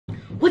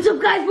What's up,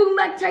 guys? Welcome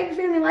back to Tiger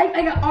Family Life.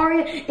 I got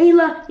Aria,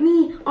 Ayla,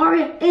 me,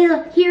 Aria,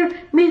 Ayla here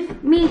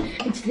with me.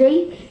 And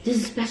today, there's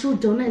a special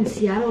donut in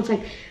Seattle. It's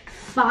like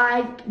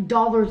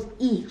 $5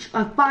 each.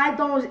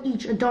 $5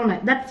 each a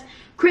donut. That's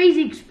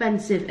crazy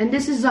expensive. And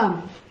this is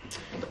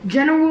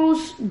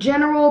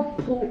General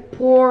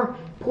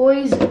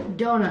Poise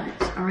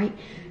Donuts. All right,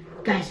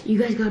 guys, you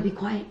guys gotta be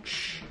quiet.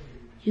 Shh.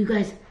 You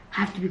guys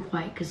have to be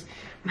quiet because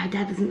my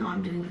dad doesn't know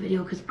I'm doing a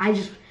video because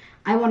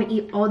I want to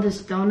eat all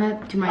this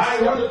donut to myself.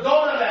 Hey, where's the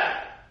donut at?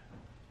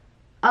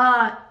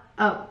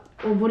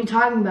 What are you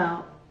talking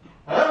about?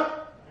 Huh?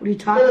 What are you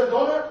talking about?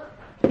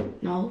 Donut?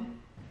 No.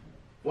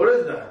 What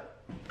is that?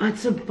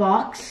 It's a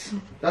box.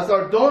 That's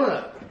our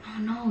donut. Oh,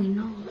 no, he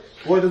knows.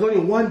 Boy, there's only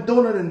one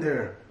donut in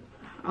there.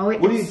 Oh, wait,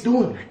 what are you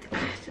doing?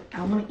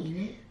 I want to eat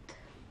it.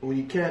 Well,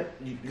 you can't.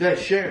 You gotta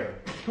share.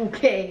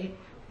 Okay.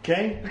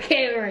 Okay?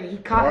 Okay, alright. He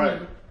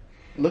caught me.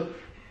 Look.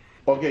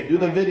 Okay, do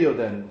the video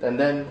then. And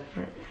then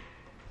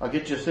I'll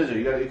get you a scissor.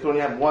 You can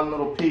only have one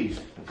little piece.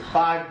 It's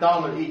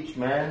 $5 each,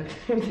 man.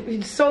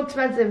 It's so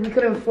expensive, we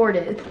couldn't afford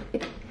it.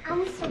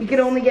 You could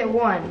only get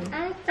one.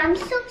 I'm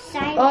so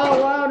excited. Oh,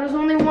 wow, there's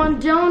only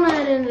one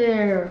donut in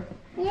there.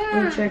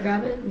 Yeah. Should I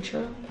grab it and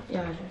show?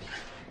 Yeah.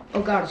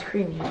 Oh, God, it's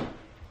creamy.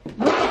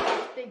 Look at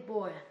this big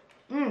boy.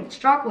 It's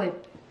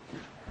chocolate.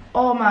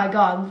 Oh, my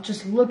God,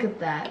 just look at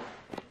that.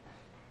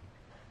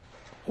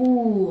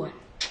 Ooh.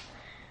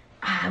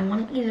 I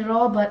want to eat it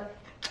all, but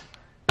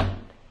you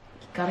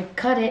gotta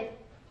cut it.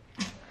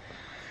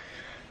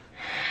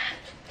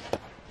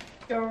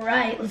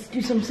 Alright, let's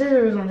do some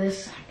scissors on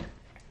this.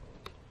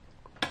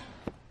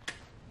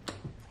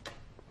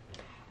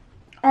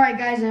 Alright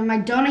guys, I have my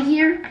donut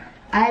here.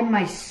 I have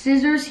my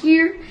scissors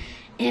here.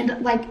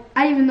 And like,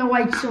 I didn't even know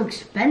why it's so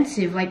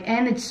expensive. Like,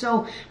 and it's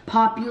so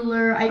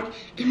popular.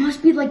 It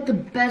must be like the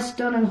best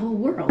donut in the whole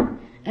world.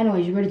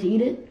 Anyways, you ready to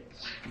eat it?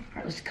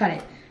 Alright, let's cut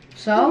it.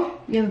 So,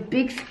 we have a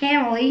big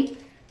family.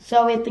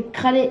 So we have to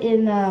cut it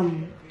in,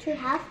 Two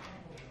half?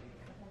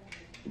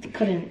 to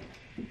cut in.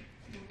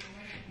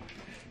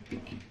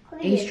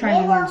 He's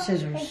trying to learn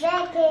scissors.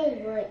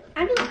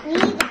 I don't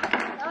need it.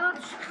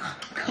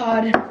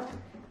 God.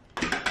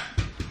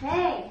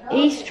 Hey.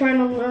 Ace trying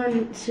to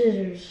learn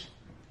scissors.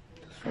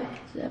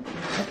 Okay.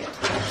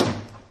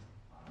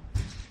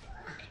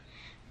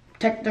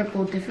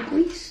 Technical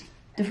difficulties?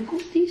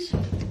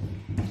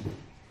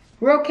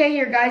 We're okay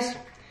here, guys.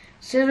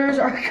 Scissors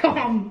are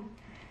gone.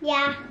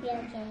 Yeah, you're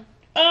okay.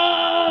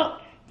 Oh!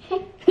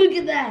 Look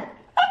at that.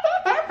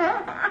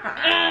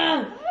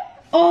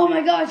 Oh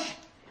my gosh.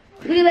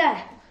 Look at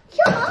that.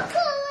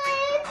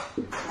 Chocolate!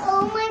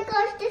 Oh my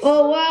gosh, this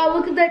Oh wow,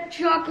 look at that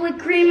chocolate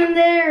cream in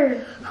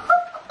there.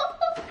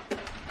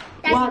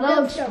 Wow, that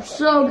looks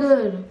so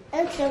good.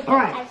 That's so good.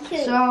 Alright,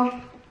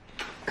 so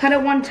cut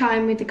it one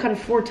time, we have to cut it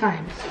 4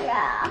 times.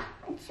 Yeah,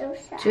 it's so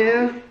sad.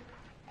 2,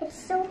 It's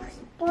so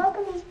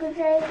wobbly because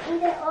I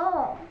eat it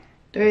all.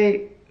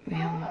 3. Wait,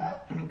 hold on.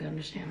 I don't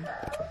understand.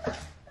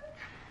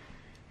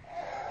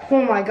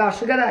 Oh my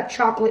gosh, look at that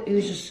chocolate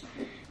ooze just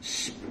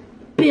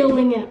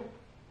spilling it.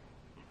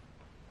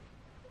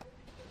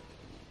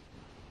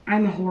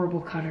 I'm a horrible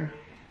cutter.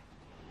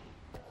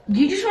 Do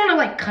you just want to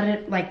like cut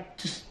it, like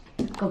just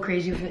go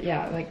crazy with it?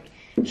 Yeah, like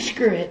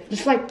screw it.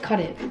 Just like cut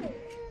it.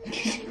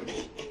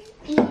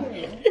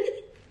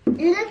 It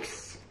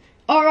looks...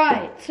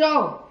 Alright,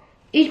 so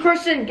each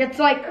person gets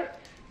like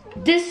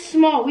this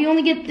small. We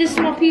only get this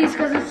small piece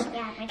because it's...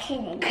 Yeah, my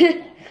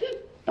kidding.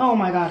 Oh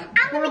my god.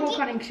 Horrible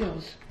cutting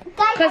skills.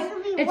 Because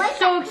it's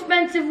so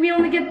expensive, we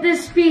only get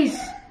this piece.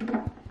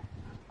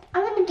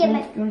 I'm gonna get my...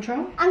 You wanna try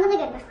one? I'm gonna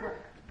get my fork.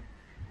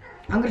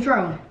 I'm gonna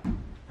try one.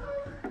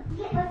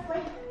 Get my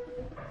fork.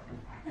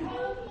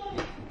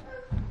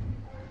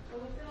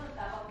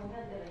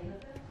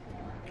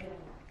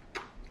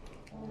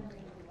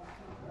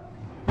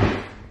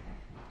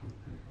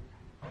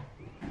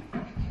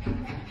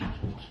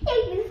 Hey,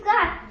 you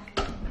got.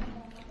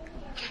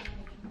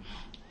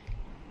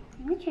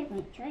 I'm gonna try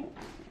my joint.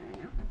 I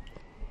don't know.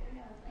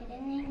 And then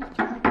I need to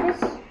put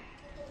this.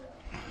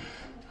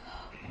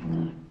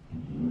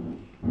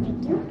 Thank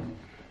you.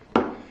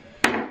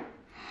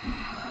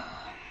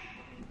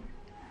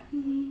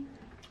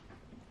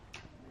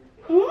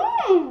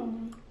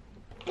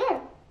 Good.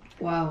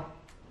 Wow.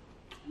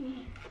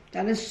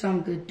 That is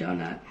some good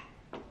donut.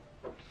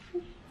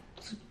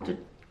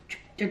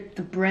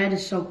 The bread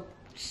is so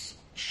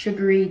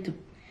sugary. The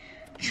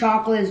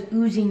chocolate is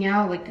oozing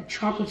out. Like the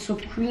chocolate's so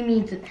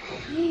creamy.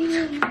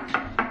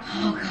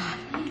 Oh god.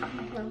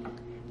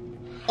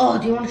 Oh,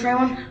 do you want to try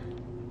one?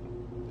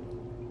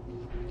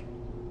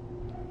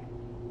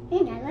 I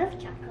love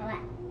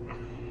chocolate.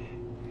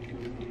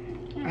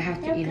 I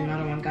have to eat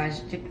another one,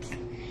 guys.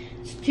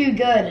 It's too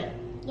good.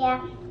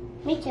 Yeah,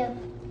 me too.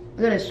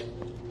 Look at this.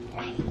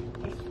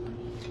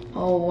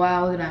 Oh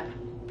wow, look at that.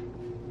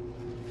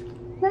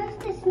 Why is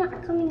this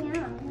not coming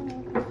out?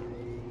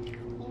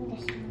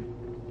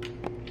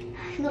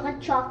 Look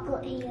at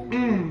chocolate here.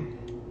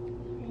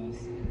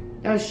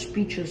 That was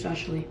speechless,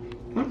 actually.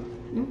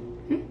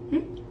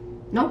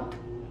 Nope.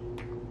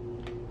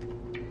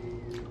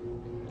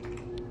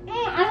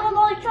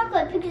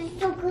 because it's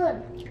so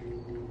good.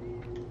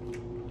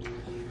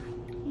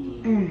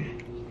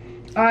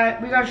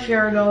 Alright, we gotta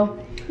share though.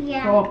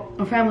 Yeah. Well,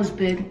 our family's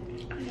big.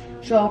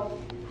 So,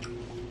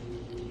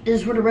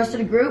 this is for the rest of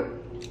the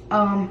group.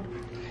 That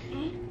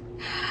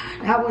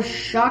was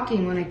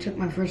shocking when I took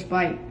my first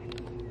bite.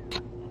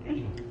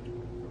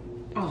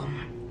 Oh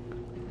my.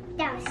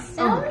 That was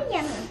so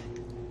yummy.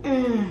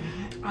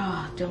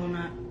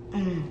 Donut.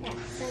 That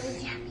was so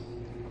yummy.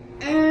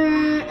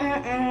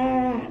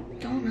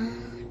 Donut.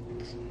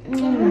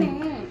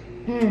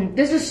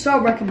 This is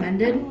so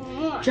recommended.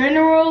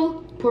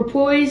 General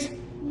Porpoise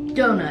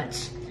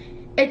Donuts.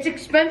 It's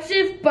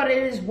expensive, but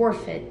it is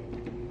worth it.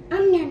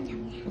 Yum, yum,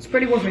 yum. It's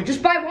pretty worth it.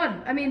 Just buy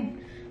one. I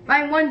mean,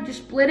 buying one, just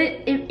split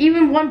it.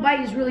 Even one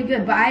bite is really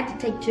good, but I had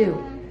to take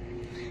two.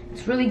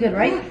 It's really good,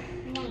 right?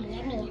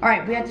 Yummy. All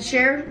right, we have to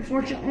share,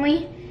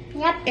 unfortunately.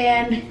 Yep.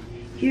 And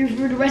here's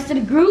for the rest of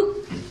the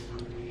group.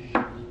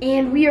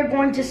 And we are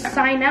going to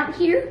sign out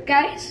here,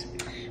 guys.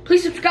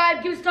 Please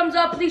subscribe, give us a thumbs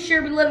up, please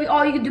share, we love you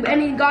all. You can do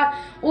anything, God.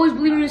 Always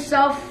believe in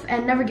yourself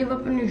and never give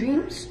up on your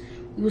dreams.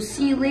 We will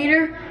see you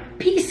later.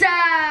 Peace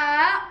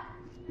out.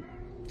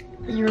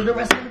 Here are the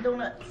rest of the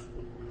donuts.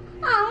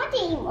 Oh, I want to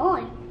eat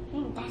more.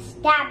 That's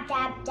dab,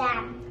 dab,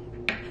 dab.